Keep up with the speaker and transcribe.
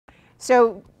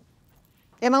So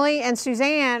Emily and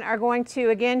Suzanne are going to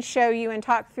again show you and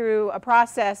talk through a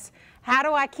process. How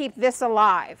do I keep this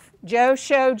alive? Joe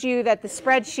showed you that the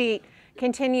spreadsheet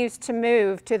continues to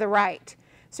move to the right.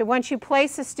 So once you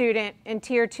place a student in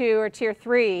Tier 2 or Tier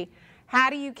 3,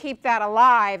 how do you keep that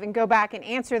alive and go back and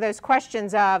answer those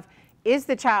questions of, is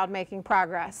the child making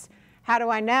progress? How do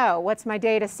I know? What's my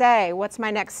data say? What's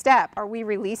my next step? Are we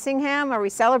releasing him? Are we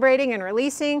celebrating and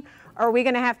releasing? Or are we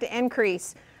going to have to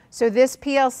increase? So this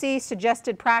PLC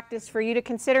suggested practice for you to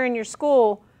consider in your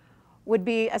school would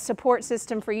be a support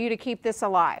system for you to keep this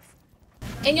alive.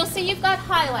 And you'll see you've got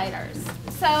highlighters.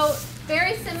 So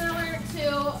very similar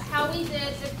to how we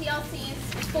did the PLCs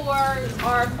for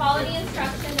our quality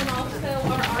instruction and also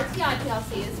our RTI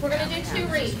PLCs. We're going to do 2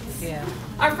 reads. Yeah.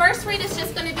 Our first read is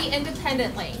just going to be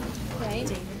independently. Okay.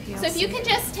 So if you can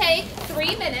just take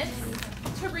 3 minutes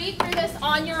to read through this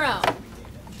on your own.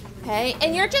 Okay,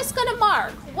 and you're just going to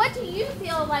mark, what do you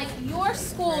feel like your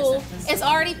school is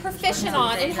already proficient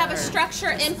on and have a structure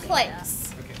in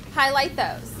place? Highlight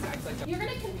those. You're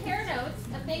going to compare notes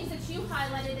of things that you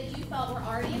highlighted that you felt were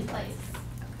already in place.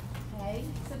 Okay,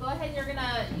 so go ahead and you're going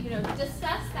to,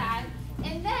 discuss that.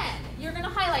 And then you're going to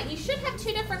highlight. You should have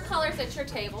 2 different colors at your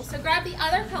table, so grab the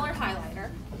other color highlighter.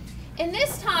 And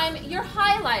this time, you're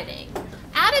highlighting,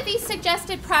 out of these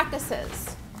suggested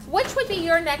practices, which would be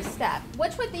your next step?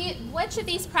 Which of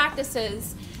these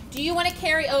practices do you want to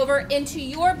carry over into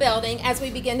your building as we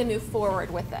begin to move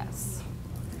forward with this?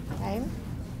 Okay.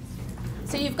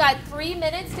 So you've got 3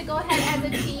 minutes to go ahead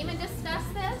as a team and discuss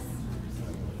this.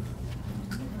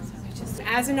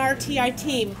 As an RTI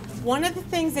team, one of the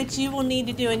things that you will need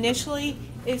to do initially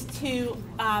is to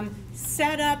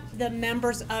set up the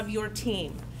members of your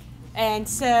team. And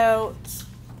so,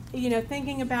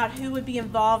 thinking about who would be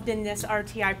involved in this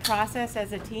RTI process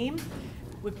as a team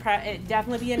would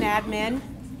definitely be an admin.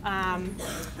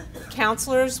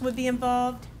 Counselors would be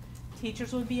involved,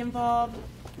 teachers would be involved,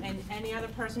 and any other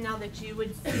personnel that you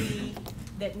would see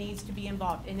that needs to be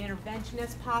involved. An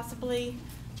interventionist possibly.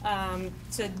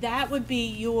 So that would be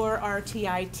your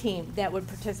RTI team that would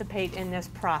participate in this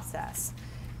process,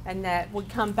 and that would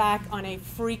come back on a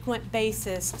frequent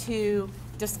basis to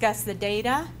discuss the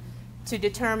data, to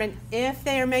determine if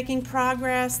they are making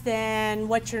progress. Then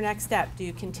what's your next step? Do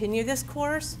you continue this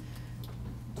course?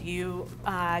 Do you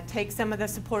take some of the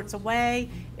supports away?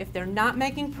 If they're not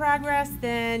making progress,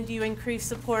 then do you increase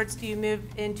supports? Do you move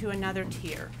into another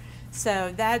tier?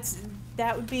 So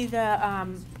that would be the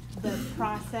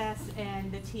process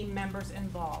and the team members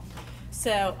involved.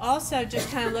 So also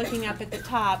just kind of looking up at the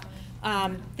top,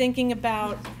 thinking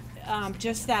about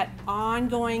just that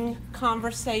ongoing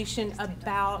conversation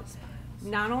about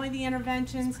not only the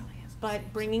interventions, but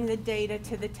bringing the data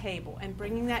to the table and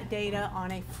bringing that data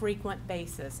on a frequent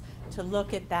basis to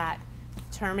look at that,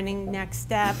 determining next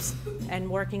steps, and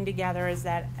working together as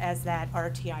that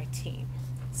RTI team.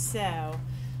 So,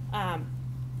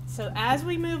 so as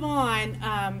we move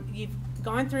on, you've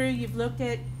gone through, you've looked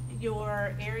at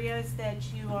your areas that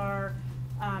you are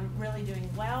really doing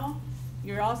well.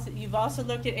 You've also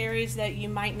looked at areas that you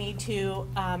might need to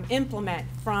implement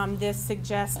from this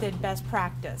suggested best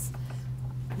practice.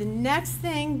 The next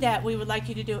thing that we would like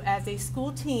you to do as a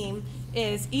school team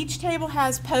is each table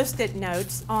has Post-it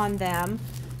notes on them.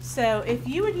 So if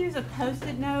you would use a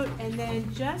Post-it note and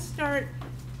then just start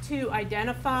to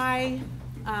identify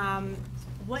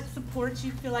what supports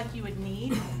you feel like you would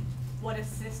need, what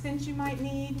assistance you might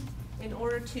need in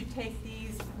order to take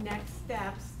these next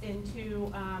steps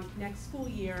into next school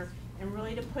year, and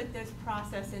really to put this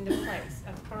process into place,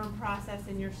 a firm process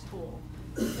in your school.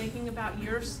 Thinking about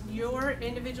your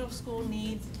individual school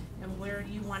needs and where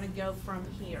you want to go from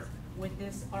here with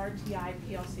this RTI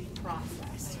PLC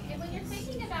process. And when you're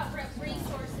thinking about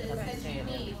resources that you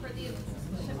need to put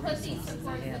these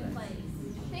supports in place,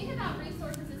 think about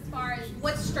resources as far as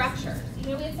what structures.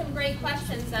 We had some great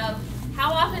questions of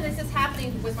how often is this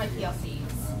happening with my PLCs?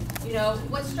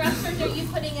 What structures are you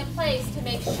putting in place to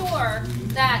make sure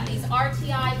that these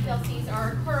RTI PLCs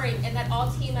are occurring and that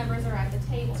all team members are at the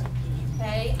table?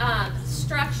 Okay,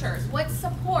 structures, what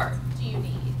support do you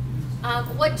need?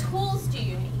 What tools do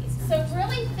you need? So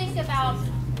really think about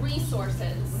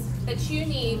resources that you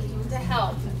need to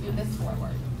help move this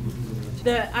forward.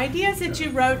 The ideas that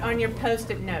you wrote on your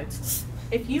Post-it notes,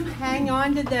 if you hang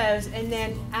on to those, and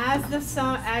then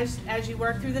as you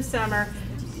work through the summer,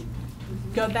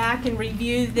 go back and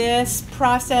review this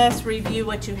process, review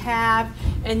what you have,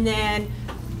 and then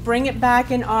bring it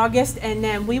back in August, and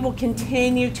then we will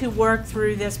continue to work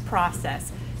through this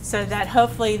process so that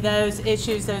hopefully those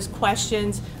issues, those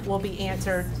questions will be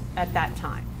answered at that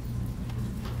time.